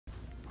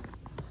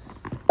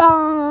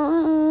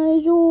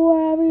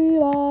Bonjour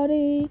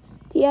everybody.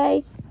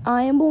 Today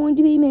I am going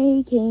to be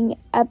making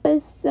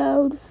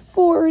episode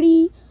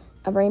 40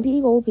 of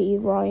Rpgprcva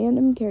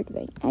random character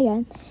thing.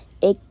 Again,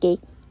 aka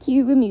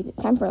Cuba music.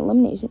 Time for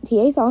elimination.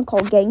 Today's song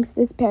called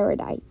Gangsta's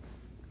Paradise.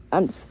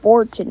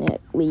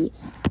 Unfortunately,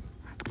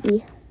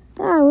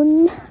 oh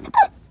no.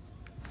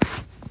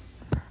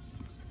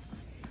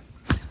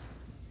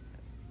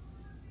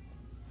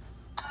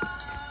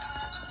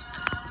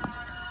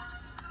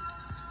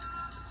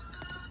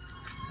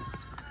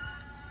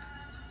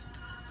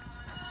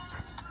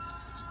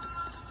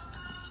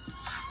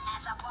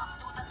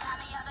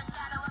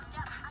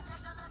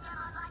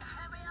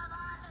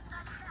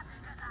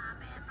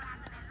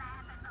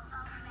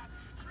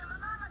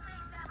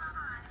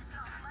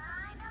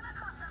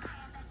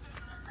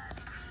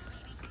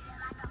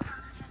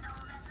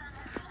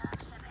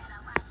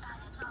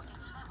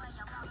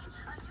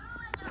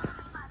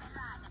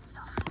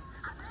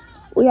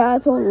 We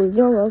got a total of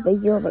 0 votes by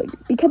 0 votes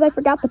because I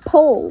forgot the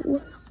poll.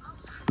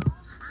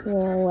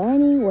 Well,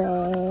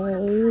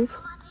 anyways,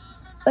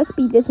 let's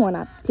speed this one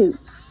up too.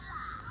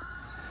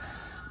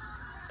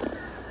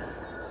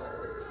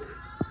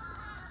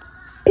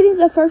 Pitting's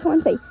the first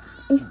one say,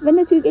 and then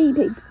the 2 guinea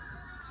pig,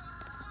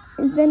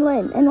 and then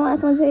Lynn, and the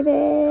last one say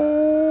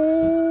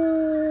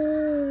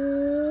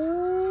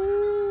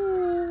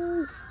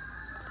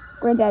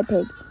Granddad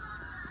Pig.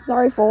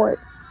 Sorry for it.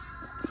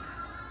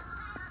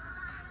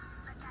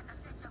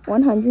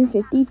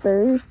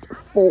 151st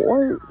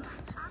fort.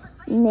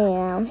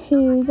 Now,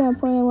 who's up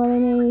for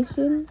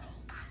elimination?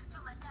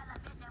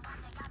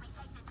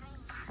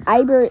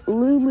 Ibert,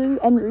 Lulu,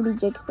 and Ruby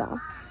Jigsaw.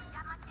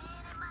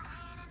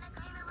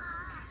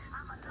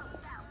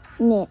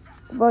 Now,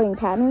 voting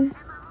pattern.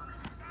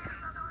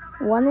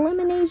 1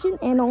 elimination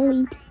and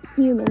only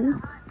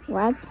humans.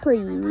 Well, that's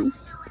pretty easy.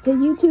 Because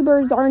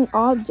YouTubers aren't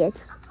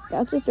objects.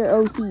 That's just their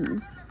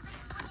OCs.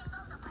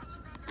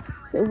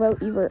 So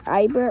vote either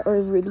Ibra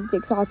or Ruby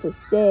Jigsaw to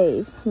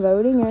save.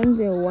 Voting ends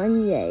in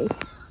 1 day.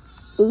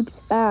 Oops,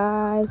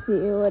 bye. See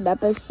you at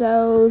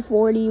episode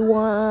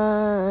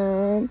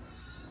 41.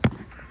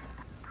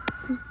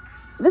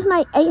 This is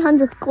my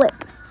 800th clip.